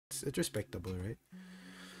it's respectable, right?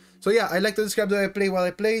 So yeah, I like to describe the way I play while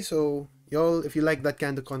I play. So y'all, if you like that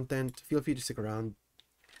kind of content, feel free to stick around.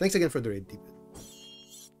 Thanks again for the raid, Deep.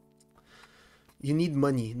 You need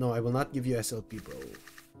money. No, I will not give you SLP, bro.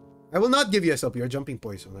 I will not give you SLP. You're jumping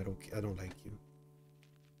poison. I don't like you.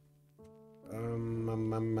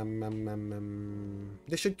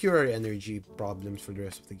 This should cure our energy problems for the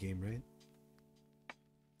rest of the game, right?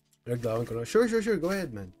 Sure. Go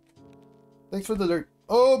ahead, man. Thanks for the alert.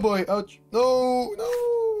 Oh boy, ouch. No.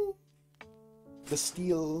 The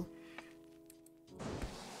steal.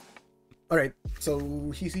 Alright,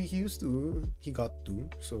 so he got 2,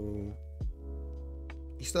 so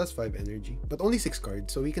he still has 5 energy, but only 6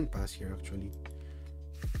 cards, so we can pass here actually.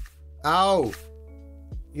 Ow!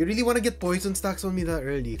 You really want to get poison stacks on me that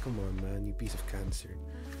early? Come on, man, you piece of cancer.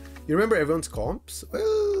 You remember everyone's comps?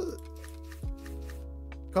 Well,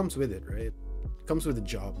 comes with it, right? Comes with the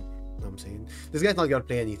job. You know what I'm saying? This guy's not gonna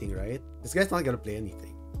play anything, right? This guy's not gonna play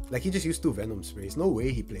anything. Like, he just used 2 Venom sprays. No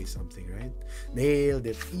way he plays something, right? Nailed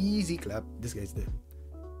it. Easy clap. This guy's dead.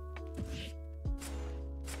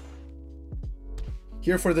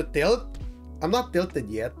 Here for the tilt. I'm not tilted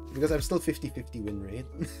yet because I'm still 50-50 win rate.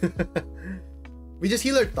 We just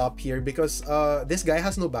heal our top here because this guy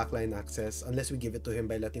has no backline access unless we give it to him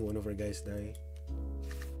by letting one of our guys die.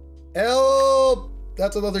 Help!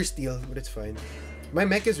 That's another steal, but it's fine. My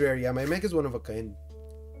mech is rare. Yeah, my mech is one of a kind.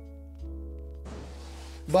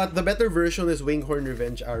 But the better version is Winghorn,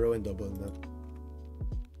 Revenge, Arrow, and Double Nut.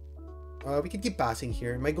 We can keep passing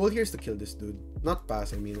here. My goal here is to kill this dude. Not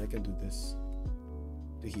pass, I mean, I can do this.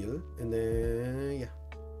 To heal. And then, yeah.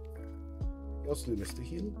 I also do this to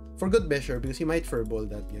heal. For good measure, because he might furball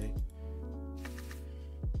that guy.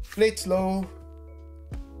 Play it slow.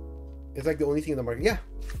 It's like the only thing in the market. Yeah.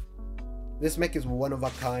 This mech is one of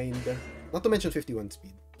a kind. Not to mention 51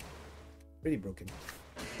 speed. Pretty broken.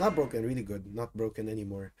 Not broken, really good. Not broken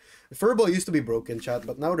anymore. The furball used to be broken, chat,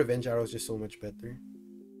 but now Revenge Arrow is just so much better.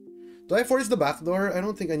 Do I force the back door? I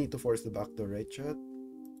don't think I need to force the back door, right, chat?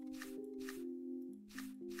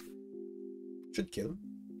 Should kill.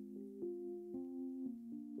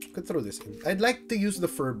 Could throw this in. I'd like to use the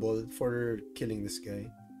furball for killing this guy.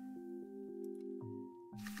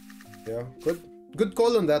 Yeah, good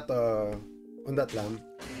call on that lamb.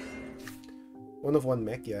 One of one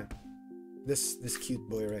mech, yeah. This cute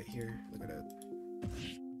boy right here. Look at that.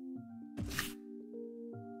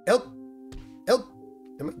 Help! Help!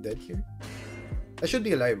 Am I dead here? I should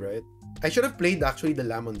be alive, right? I should have played actually the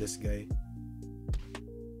lamb on this guy.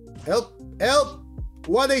 Help! Help!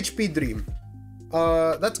 1 HP Dream.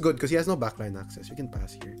 That's good because he has no backline access. We can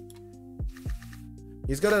pass here.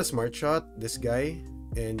 He's got a smart shot, this guy,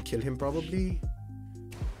 and kill him probably.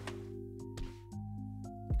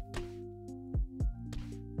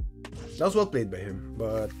 That was well played by him,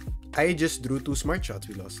 but I just drew 2 smart shots.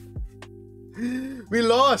 We lost. We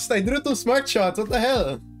lost! I drew 2 smart shots. What the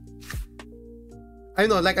hell? I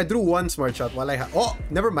know, like I drew 1 smart shot while I had. Oh,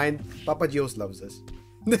 never mind. Papa Gios loves us.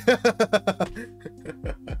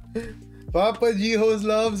 Papa Gios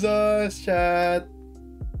loves us, chat.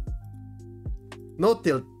 No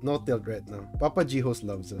tilt right now. Papa Gios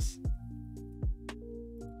loves us.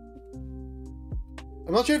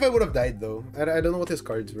 I'm not sure if I would have died though. I don't know what his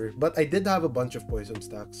cards were, but I did have a bunch of poison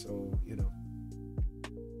stacks, so you know.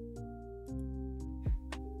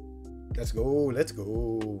 Let's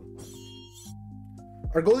go.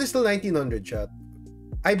 Our goal is still 1900, chat.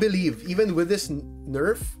 I believe even with this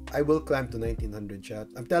nerf, I will climb to 1900, chat.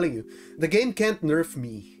 I'm telling you, the game can't nerf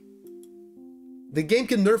me. The game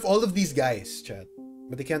can nerf all of these guys, chat,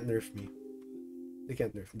 but they can't nerf me. They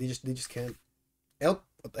can't nerf me. They just can't. Help!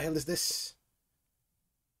 What the hell is this?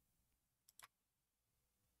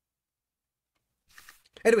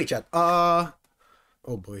 Anyway, chat. Oh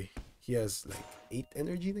boy, he has like 8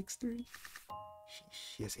 energy next turn.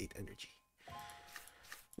 He has 8 energy.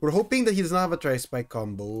 We're hoping that he does not have a tri-spike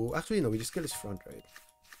combo. Actually, no, we just kill his front, right?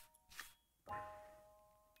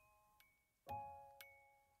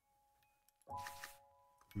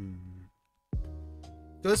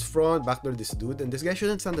 Kill his front, backdoor this dude, and this guy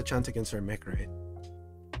shouldn't stand a chance against our mech, right?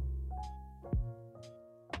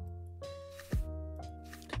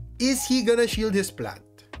 Is he gonna shield his plant?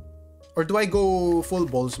 Or do I go full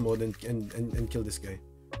balls mode and kill this guy?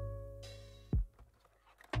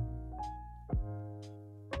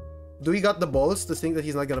 Do we got the balls to think that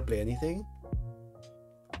he's not gonna play anything?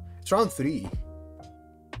 It's round 3.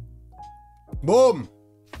 Boom!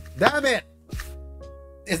 Damn it!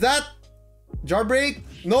 Is that Jarbreak?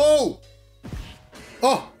 No!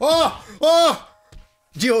 Oh!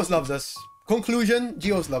 Geos loves us. Conclusion,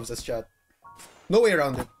 Geos loves us, chat. No way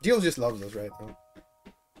around it. Geos just loves us right now.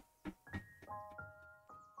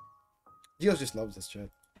 Geos just loves this chat.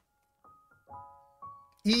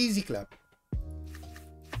 Easy clap.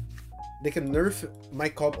 They can nerf my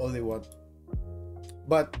comp all they want.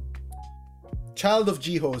 But Child of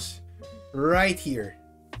Geos right here.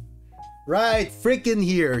 Right freaking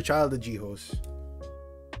here, Child of Geos.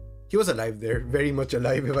 He was alive there, very much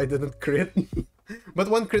alive if I didn't crit. But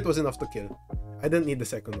one crit was enough to kill. I didn't need the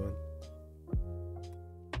second one.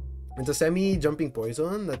 It's a semi-jumping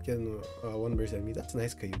poison that can one burst semi. That's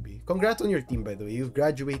nice, Kyubi. Congrats on your team, by the way. You've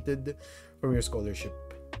graduated from your scholarship.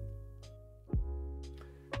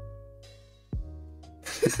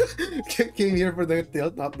 Came here for the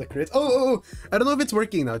tilt, not the crit. Oh, I don't know if it's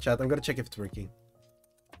working now, chat. I'm gonna check if it's working.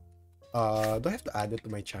 Do I have to add it to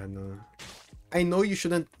my channel? I know you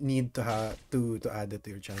shouldn't need to add it to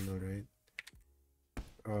your channel, right?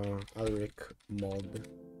 Alric mod.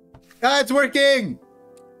 Ah, it's working!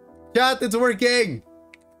 Chat, it's working!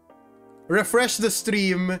 Refresh the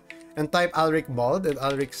stream and type Alric mod and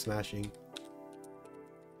Alric smashing.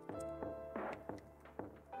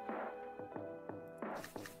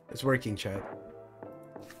 It's working, chat.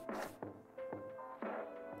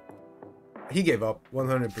 He gave up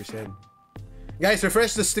 100%. Guys,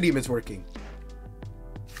 refresh the stream, it's working.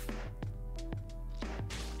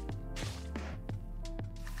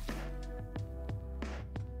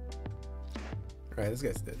 Alright, this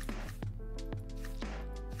guy's dead.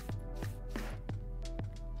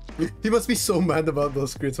 He must be so mad about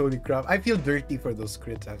those crits, holy crap. I feel dirty for those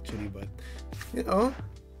crits actually, but you know,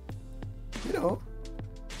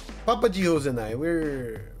 Papa Geos and I,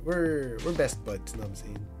 we're best buds, you know what I'm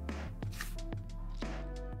saying?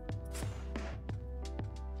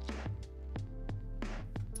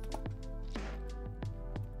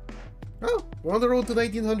 Oh, we're on the road to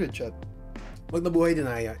 1900, chat. Wag nabuhay din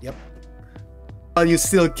Aya. Yep. Well, you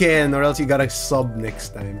still can, or else you gotta sub next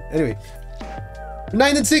time. Anyway,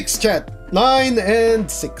 9 and 6, chat. 9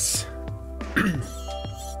 and 6.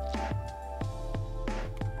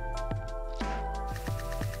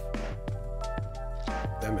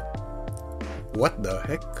 Damn it. What the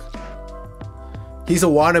heck? He's a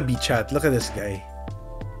wannabe, chat. Look at this guy.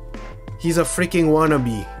 He's a freaking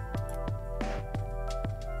wannabe.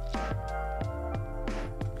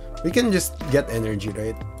 We can just get energy,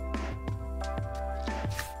 right?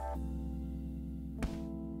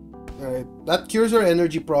 Alright, that cures our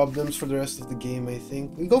energy problems for the rest of the game, I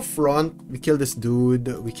think. We go front, we kill this dude,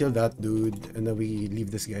 we kill that dude, and then we leave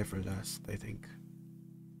this guy for last, I think.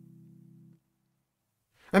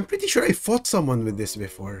 I'm pretty sure I fought someone with this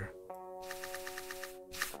before.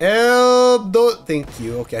 Help! Don't... Thank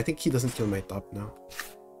you. Okay, I think he doesn't kill my top now.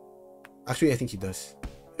 Actually, I think he does.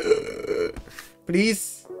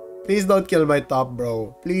 Please? Please don't kill my top,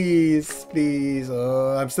 bro. Please, please.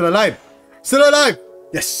 I'm still alive. Still alive!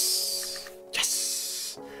 Yes!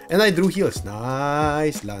 Yes! And I drew heals.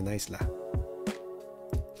 Nice la, nice la.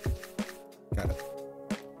 Got it.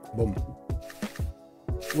 Boom.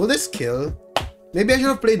 Will this kill? Maybe I should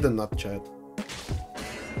have played the nut, chat.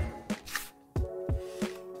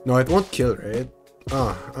 No, it won't kill, right?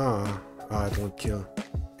 It won't kill.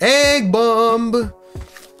 Egg bomb!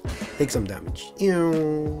 Take some damage.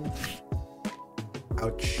 Ew.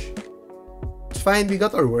 Ouch. It's fine, we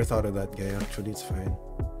got our worth out of that guy, actually, it's fine.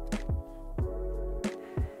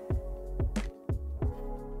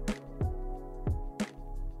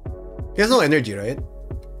 He has no energy, right?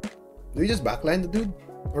 Do we just backline the dude?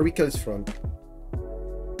 Or we kill his front?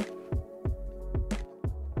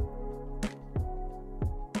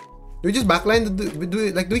 Do we just backline the dude?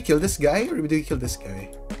 Do we kill this guy or do we kill this guy?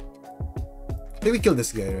 I think we kill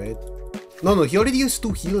this guy, right? No, he already used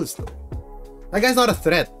 2 heals though. That guy's not a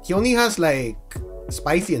threat. He only has like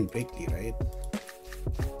spicy and prickly, right?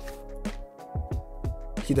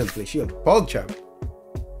 He doesn't play shield. PogChamp.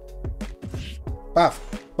 Paf.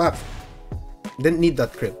 Didn't need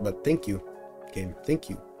that crit, but thank you, game. Thank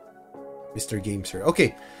you, Mr. Game Sir.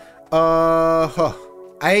 Okay.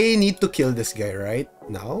 I need to kill this guy right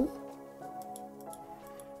now.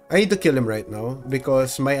 I need to kill him right now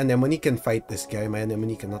because my anemone can fight this guy. My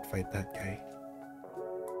anemone cannot fight that guy.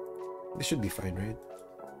 This should be fine, right?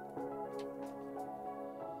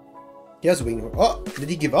 He has wing. Oh, did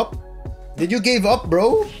he give up? Did you give up,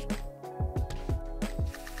 bro?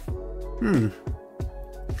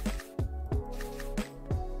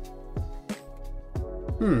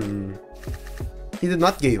 He did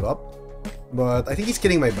not give up, but I think he's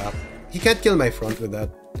killing my back. He can't kill my front with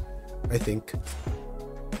that, I think.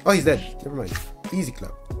 Oh, he's dead. Never mind. Easy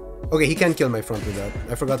clap. Okay, he can kill my front with that.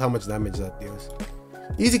 I forgot how much damage that deals.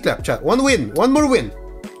 Easy clap, chat. One win. One more win.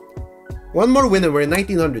 One more win and we're in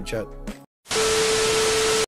 1900, chat.